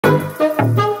Jumping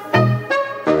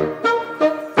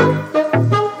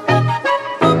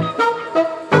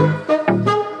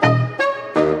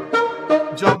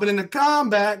in the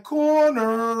combat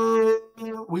corner.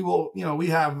 We will, we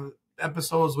have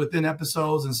episodes within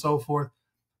episodes and so forth.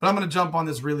 But I'm going to jump on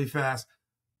this really fast.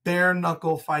 Bare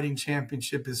Knuckle Fighting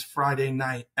Championship is Friday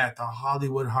night at the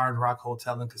Hollywood Hard Rock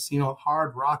Hotel and Casino,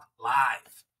 Hard Rock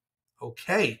Live.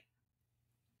 Okay.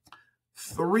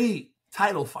 3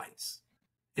 title fights.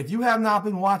 If you have not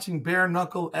been watching Bare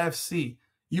Knuckle FC,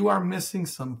 you are missing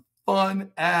some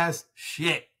fun ass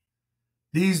shit.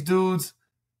 These dudes,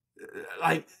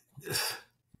 like,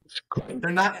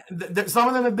 they're not, some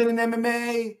of them have been in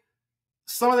MMA.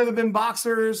 Some of them have been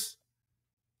boxers.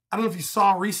 I don't know if you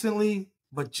saw recently,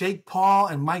 but Jake Paul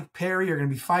and Mike Perry are going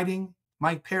to be fighting.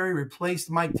 Mike Perry replaced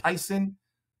Mike Tyson.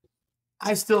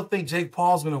 I still think Jake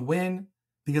Paul's going to win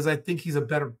because I think he's a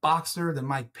better boxer than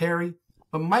Mike Perry.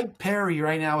 But Mike Perry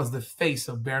right now is the face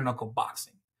of bare knuckle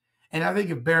boxing. And I think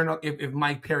if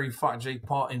Mike Perry fought Jake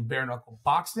Paul in bare knuckle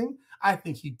boxing, I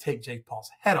think he'd take Jake Paul's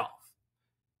head off.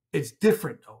 It's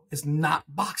different, though. It's not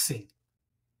boxing.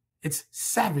 It's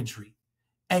savagery.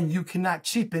 And you cannot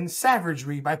cheapen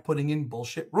savagery by putting in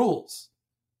bullshit rules.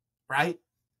 Right?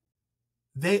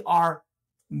 They are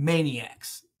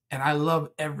maniacs. And I love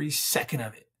every second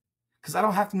of it. Because I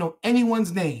don't have to know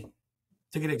anyone's name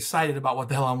to get excited about what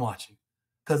the hell I'm watching.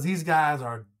 Because these guys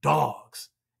are dogs.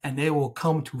 And they will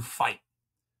come to fight.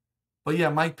 But yeah,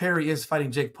 Mike Perry is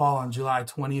fighting Jake Paul on July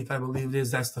 20th, I believe it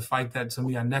is. That's the fight that's going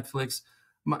to be on Netflix.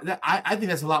 I think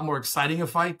that's a lot more exciting a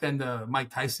fight than the Mike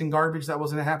Tyson garbage that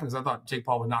was going to happen because I thought Jake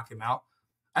Paul would knock him out.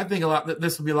 I think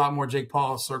this will be a lot more Jake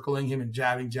Paul circling him and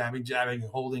jabbing, and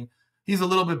holding. He's a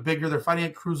little bit bigger. They're fighting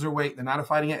at cruiserweight. They're not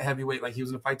fighting at heavyweight like he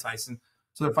was going to fight Tyson.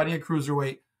 So they're fighting at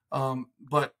cruiserweight.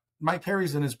 But Mike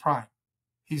Perry's in his prime.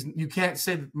 You can't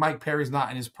say that Mike Perry's not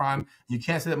in his prime. You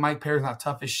can't say that Mike Perry's not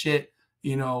tough as shit,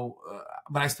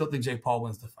 but I still think Jake Paul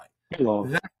wins the fight.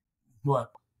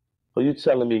 What? So you're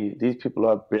telling me these people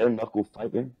are bare knuckle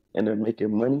fighting and they're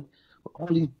making money?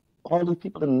 All these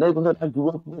people in the neighborhood I grew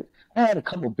up with, I had a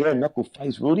couple bare knuckle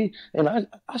fights, Rudy, and I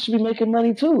should be making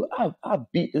money too. I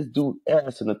beat this dude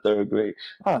ass in the 3rd grade.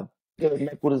 I bare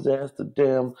knuckled his ass to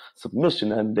damn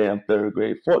submission in the damn 3rd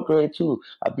grade. 4th grade too.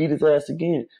 I beat his ass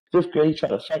again. 5th grade he tried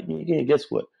to fight me again. Guess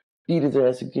what? Beat his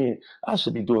ass again. I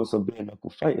should be doing some bare knuckle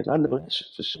fighting. I know that shit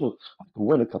for sure. I can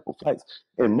win a couple fights.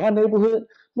 In my neighborhood,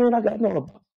 man, I got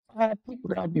about 5 people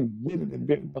that I'll be winning in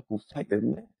bare knuckle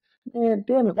fighting, man. Man,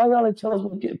 damn it. Why y'all ain't tell us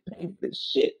we're getting paid for this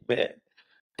shit, man?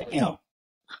 Damn.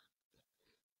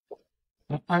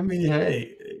 I mean,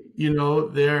 hey, you're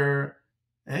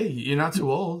not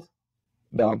too old.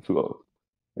 No, I'm too old.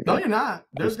 Okay. No, you're not.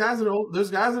 There's guys that are old. There's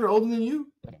guys that are older than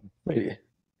you. Really?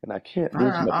 And I can't.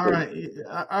 All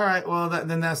right. Well,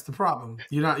 then that's the problem.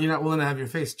 You're not willing to have your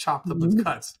face chopped up with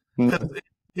cuts because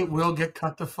it will get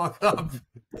cut the fuck up.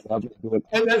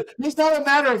 And it's not a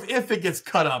matter of if it gets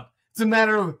cut up. It's a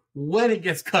matter of when it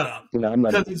gets cut up.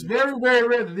 Because it's very, very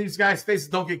rare that these guys' faces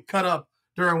don't get cut up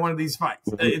during one of these fights.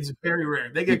 It's very rare.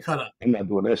 They get cut up. I'm not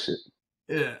doing that shit.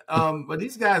 Yeah. But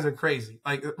these guys are crazy.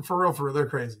 Like for real, they're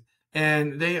crazy.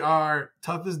 And they are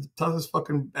tough as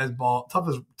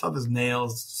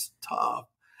nails, tough.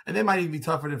 And they might even be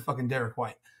tougher than fucking Derek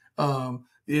White. Yeah,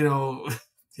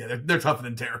 they're tougher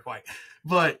than Derek White.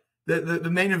 But the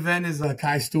main event is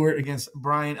Kai Stewart against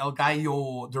Bryan El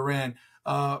Gallo Duran.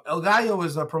 El Gallo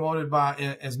is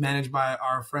managed by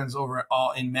our friends over at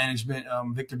All In Management,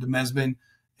 Victor Demesman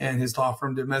and his law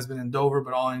firm Demesman in Dover,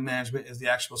 but All In Management is the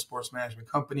actual sports management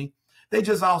company. They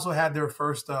just also had their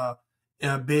first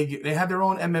they had their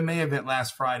own MMA event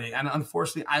last Friday. And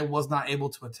unfortunately, I was not able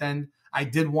to attend. I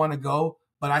did want to go,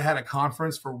 but I had a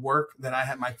conference for work that I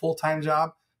had my full-time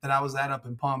job that I was at up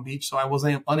in Palm Beach. So I was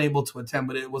unable to attend,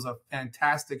 but it was a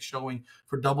fantastic showing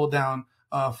for Double Down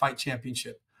Fight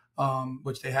Championship,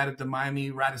 which they had at the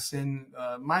Miami Radisson.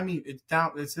 Miami,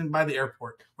 it's in by the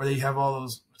airport where they have all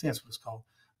those, I think that's what it's called.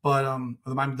 But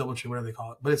the Miami Doubletree, whatever they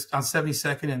call it. But it's on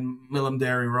 72nd and Millam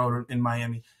Road in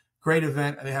Miami. Great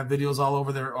event. They have videos all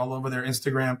over their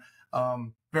Instagram.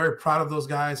 Very proud of those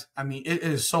guys. I mean, it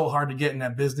is so hard to get in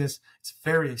that business. It's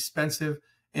very expensive,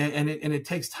 and it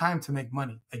takes time to make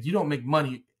money. Like you don't make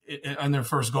money on their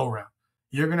first go round.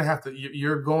 You're gonna have to.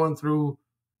 You're going through,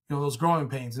 those growing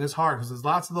pains, and it's hard because there's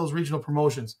lots of those regional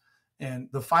promotions. And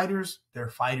the fighters, they're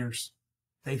fighters.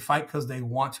 They fight because they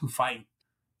want to fight.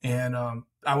 And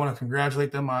I want to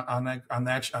congratulate them on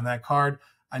that card.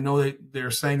 I know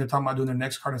they're saying they're talking about doing their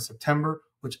next card in September,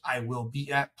 which I will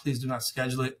be at. Please do not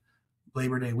schedule it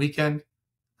Labor Day weekend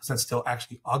because that's still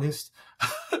actually August.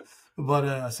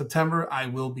 But September, I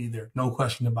will be there. No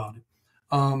question about it.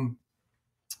 And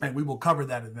we will cover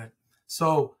that event.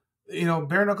 So,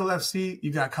 Bare Knuckle FC,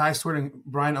 you got Kai Stewart and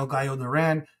Bryan El Gallo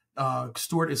Duran.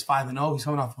 Stewart is 5-0. He's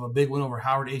coming off of a big win over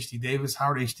Howard H.D. Davis.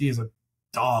 Howard H.D. is a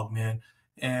dog, man.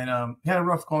 And he had a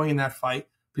rough going in that fight,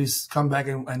 but he's come back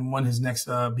and won his next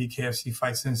BKFC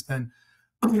fight since then.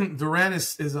 Duran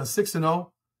is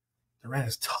 6-0. Duran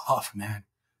is tough, man.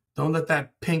 Don't let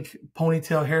that pink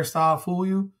ponytail hairstyle fool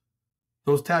you.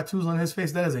 Those tattoos on his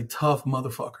face, that is a tough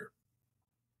motherfucker.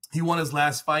 He won his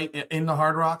last fight in the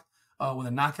Hard Rock with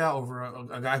a knockout over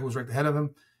a guy who was right ahead of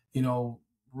him.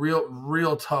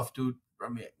 Real tough, dude. I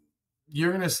mean,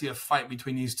 you're going to see a fight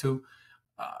between these two.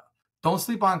 Don't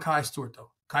sleep on Kai Stewart, though.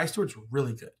 Kai Stewart's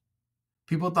really good.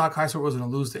 People thought Kai Stewart was going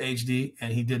to lose to HD,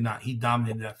 and he did not. He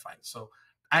dominated that fight. So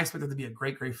I expect it to be a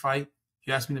great, great fight. If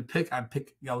you ask me to pick, I'd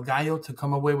pick El Gallo to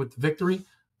come away with the victory.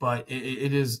 But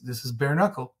this is bare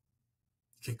knuckle.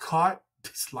 Get caught,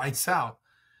 it's lights out.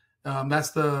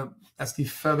 That's the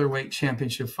Featherweight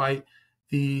Championship fight.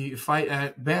 The fight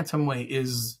at Bantamweight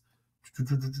is,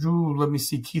 let me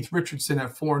see, Keith Richardson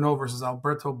at 4-0 versus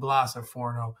Alberto Blas at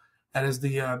 4-0. That is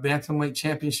the Bantamweight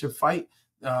Championship fight.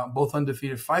 Both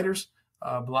undefeated fighters.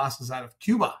 Blas is out of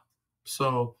Cuba.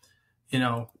 So,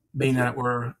 being that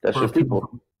that's your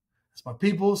people. It's my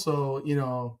people. So,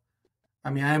 I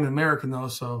mean, I am an American though.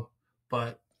 So,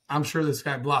 but I'm sure this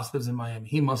guy Blas lives in Miami.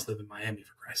 He must live in Miami,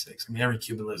 for Christ's sakes. I mean, every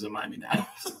Cuban lives in Miami now.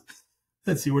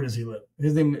 Let's see, where does he live?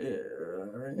 His name,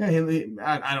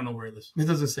 I don't know where he lives. It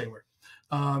doesn't say where.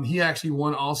 He actually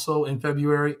won also in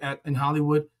February in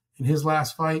Hollywood in his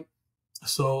last fight.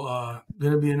 So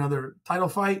going to be another title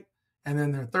fight. And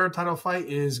then their third title fight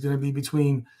is going to be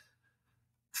between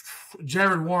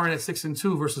Jared Warren at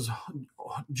 6-2 versus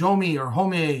Jomi or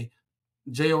Homie,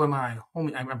 Jomi.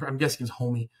 Homie, I'm guessing it's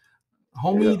Homie.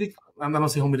 Homie, yeah. I'm not going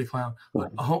to say Homie the Clown,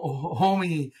 but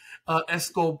Homie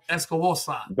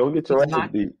Escoboza. Don't get your ass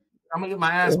beat. I'm going to get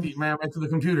my ass beat, man, right to the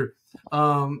computer.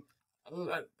 I'm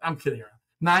kidding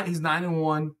around. He's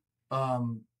 9-1.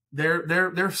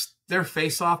 Their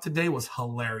face off today was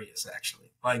hilarious,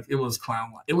 actually. Like, it was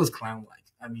clown-like.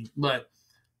 I mean, but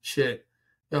shit.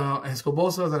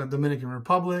 Escoboza is out of Dominican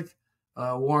Republic.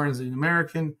 Warren's an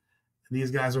American.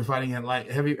 These guys are fighting at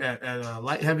light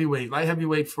heavyweight. Light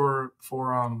heavyweight for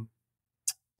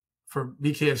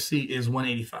BKFC is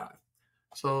 185.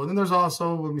 So then there's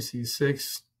also, let me see,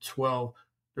 6, 12.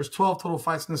 There's 12 total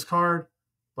fights in this card,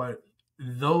 but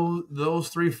those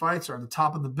 3 fights are at the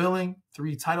top of the billing,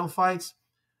 3 title fights.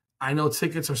 I know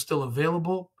tickets are still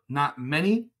available, not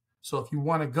many. So if you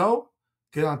want to go,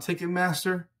 get on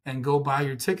Ticketmaster and go buy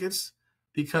your tickets,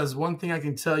 because one thing I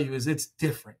can tell you is it's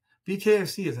different.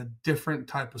 BKFC is a different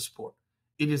type of sport.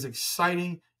 It is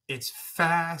exciting. It's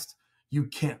fast. You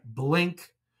can't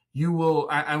blink. You will,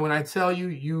 when I tell you,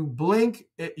 you blink,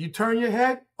 you turn your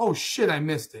head, oh shit, I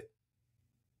missed it.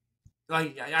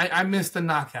 Like, I missed the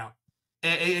knockout.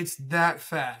 It's that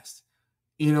fast.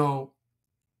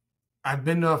 I've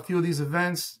been to a few of these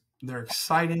events. They're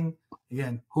exciting.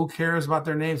 Again, who cares about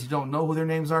their names? You don't know who their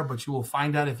names are, but you will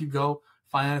find out if you go.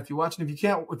 Find out if you watch. And if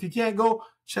you can't go,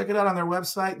 check it out on their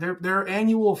website. Their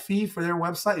annual fee for their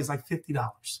website is like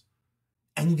 $50,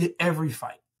 and you get every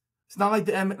fight. It's not like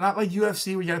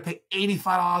UFC where you got to pay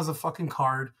 $85 a fucking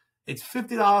card. It's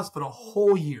 $50 for the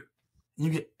whole year, and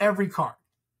you get every card.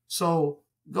 So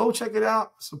go check it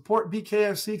out. Support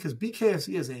BKFC, because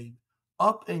BKFC is a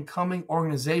up and coming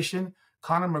organization.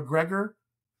 Conor McGregor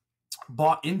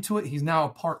bought into it. He's now a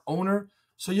part owner.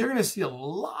 So you're going to see a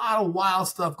lot of wild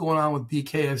stuff going on with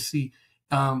BKFC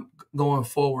going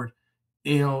forward.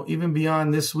 Even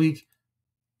beyond this week,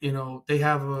 they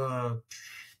have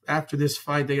after this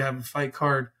fight, they have a fight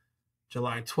card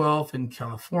July 12th in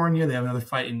California. They have another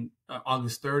fight in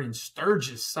August 3rd in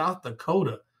Sturgis, South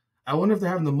Dakota. I wonder if they're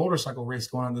having the motorcycle rally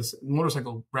going on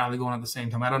at the same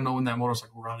time. I don't know when that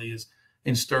motorcycle rally is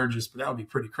in Sturgis, but that would be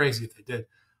pretty crazy if they did.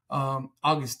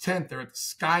 August 10th, they're at the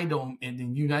Sky Dome in the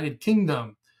United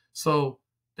Kingdom. So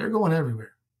they're going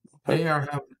everywhere. They are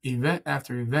having event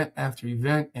after event after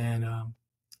event. And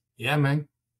yeah, man,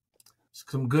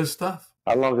 some good stuff.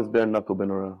 How long has Bare Knuckle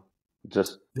been around?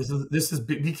 This is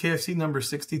BKFC number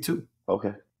 62.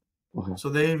 Okay. So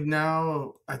they've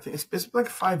now, I think it's like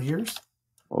 5 years.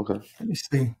 Okay. Let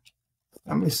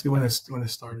me see when it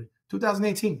started.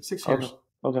 2018, 6 years.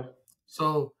 Okay.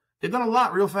 So they've done a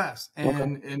lot real fast.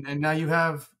 And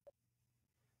now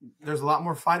there's a lot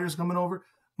more fighters coming over.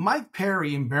 Mike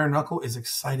Perry in Bare Knuckle is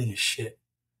exciting as shit.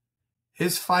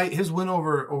 His win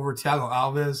over Thiago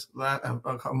Alves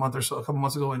a couple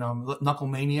months ago in Knuckle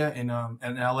Mania in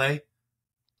LA.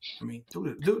 I mean,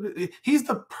 dude, he's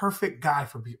the perfect guy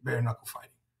for bare knuckle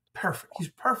fighting. Perfect. He's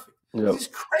perfect. Yep. He's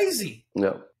crazy.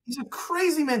 Yep. He's a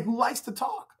crazy man who likes to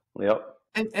talk. Yep.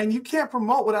 And you can't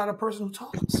promote without a person who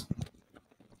talks.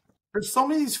 There's so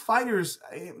many of these fighters,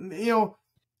 you know,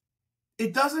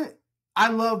 it doesn't. I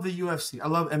love the UFC. I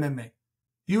love MMA.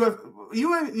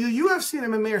 UFC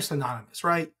and MMA are synonymous,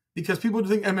 right? Because people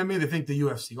think MMA, they think the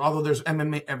UFC, although there's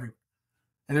MMA everywhere.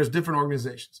 And there's different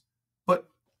organizations. But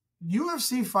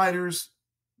UFC fighters,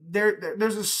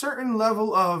 there's a certain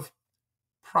level of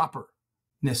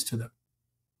properness to them.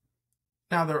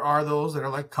 Now, there are those that are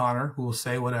like Conor, who will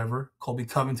say whatever. Colby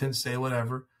Covington, say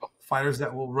whatever. Fighters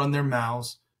that will run their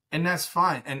mouths. And that's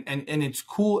fine. And it's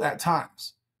cool at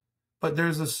times. But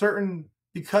there's a certain,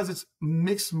 because it's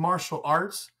mixed martial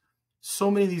arts,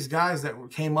 so many of these guys that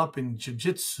came up in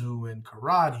jiu-jitsu and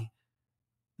karate.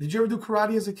 Did you ever do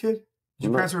karate as a kid? Did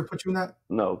your parents ever put you in that?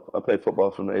 No, I played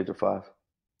football from the age of 5.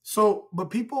 So,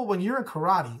 but people, when you're in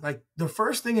karate, like the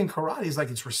first thing in karate is like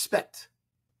it's respect.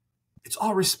 It's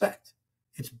all respect.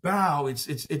 It's bow.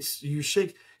 It's you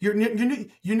shake. You're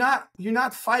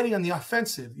not fighting on the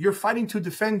offensive. You're fighting to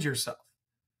defend yourself.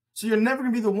 So you're never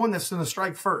gonna be the one that's gonna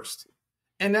strike first.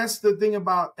 And that's the thing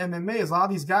about MMA is a lot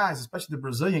of these guys, especially the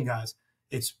Brazilian guys,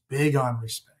 it's big on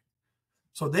respect.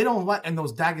 So they don't let, and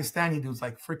those Dagestani dudes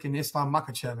like freaking Islam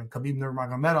Makhachev and Khabib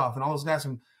Nurmagomedov and all those guys,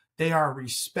 they are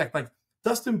respect. Like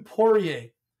Dustin Poirier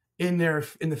in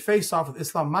the face-off with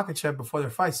Islam Makhachev before their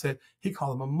fight said he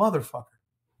called him a motherfucker.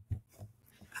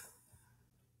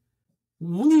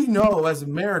 We know as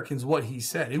Americans what he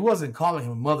said. He wasn't calling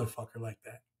him a motherfucker like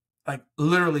that. Like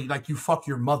literally, like you fuck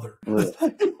your mother.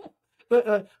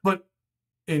 But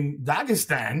in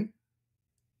Dagestan,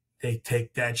 they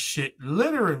take that shit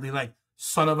literally, like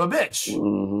son of a bitch.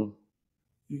 Mm-hmm.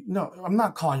 No, I'm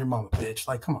not calling your mom a bitch.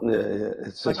 Like, come on. Yeah.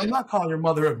 It's like, I'm not calling your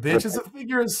mother a bitch. It's a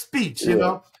figure of speech, you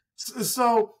know?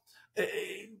 So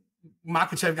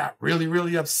Makhachev got really,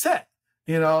 really upset,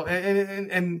 you know?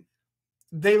 And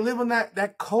they live on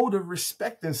that code of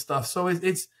respect and stuff. So it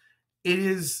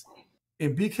is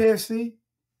in BKFC.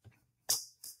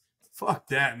 Fuck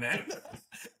that, man.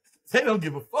 They don't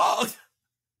give a fuck.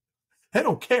 They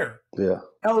don't care. Yeah.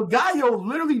 El Gallo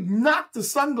literally knocked the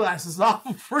sunglasses off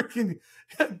of freaking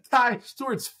Kai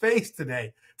Stewart's face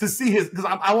today to see his, because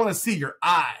I want to see your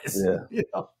eyes. Yeah. You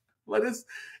know, but it's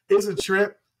a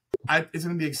trip. It's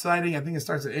going to be exciting. I think it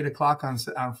starts at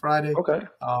 8:00 on Friday. Okay.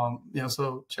 You know,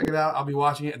 so check it out. I'll be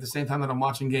watching it at the same time that I'm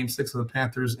watching Game 6 of the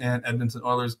Panthers and Edmonton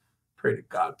Oilers. Pray to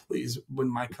God, please win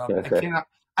my cup. Okay.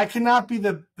 I cannot be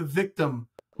the victim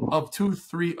of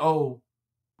 2-3-0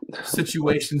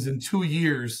 situations in 2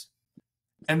 years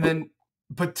and then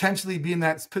potentially be in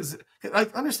that position.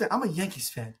 Like, understand, I'm a Yankees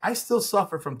fan. I still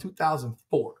suffer from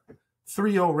 2004,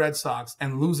 3-0 Red Sox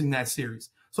and losing that series.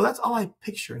 So that's all I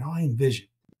picture and all I envision.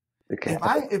 Okay.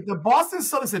 If the Boston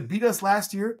Celtics had beat us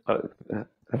last year,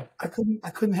 I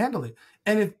couldn't handle it.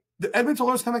 And if the Edmonton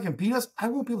Oilers come back and beat us, I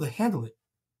won't be able to handle it.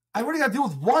 I already got to deal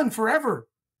with one forever.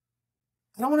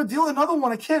 I don't want to deal with another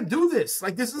one. I can't do this.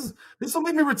 Like this will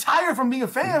make me retire from being a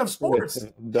fan of sports.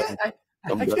 I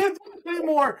can't do it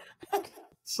anymore.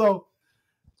 So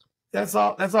that's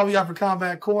all we got for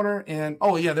Combat Corner. And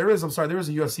there is a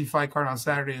UFC fight card on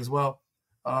Saturday as well.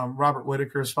 Robert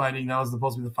Whittaker is fighting. That was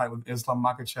supposed to be the fight with Islam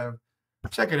Makhachev.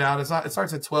 Check it out. It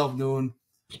starts at 12 noon.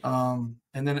 And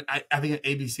then I think at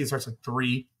ABC it starts at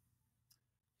 3.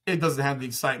 It doesn't have the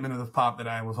excitement of the pop that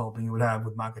I was hoping it would have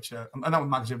with Makhachev. Not with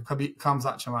Makhachev,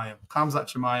 Khamzat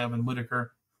Chimaev and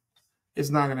Whittaker. It's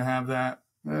not going to have that.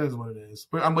 That is what it is.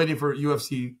 I'm waiting for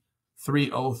UFC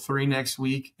 303 next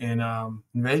week in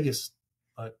Vegas.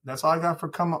 But that's all I got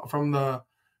from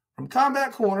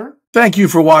Combat Corner. Thank you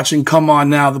for watching Come On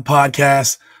Now, the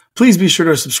podcast. Please be sure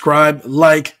to subscribe,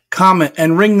 like, comment,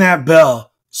 and ring that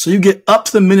bell so you get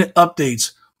up-to-the-minute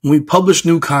updates when we publish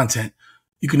new content.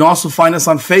 You can also find us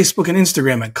on Facebook and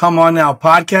Instagram at Come On Now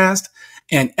Podcast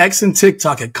and X and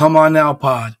TikTok at Come On Now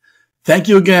Pod. Thank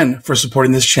you again for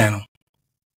supporting this channel.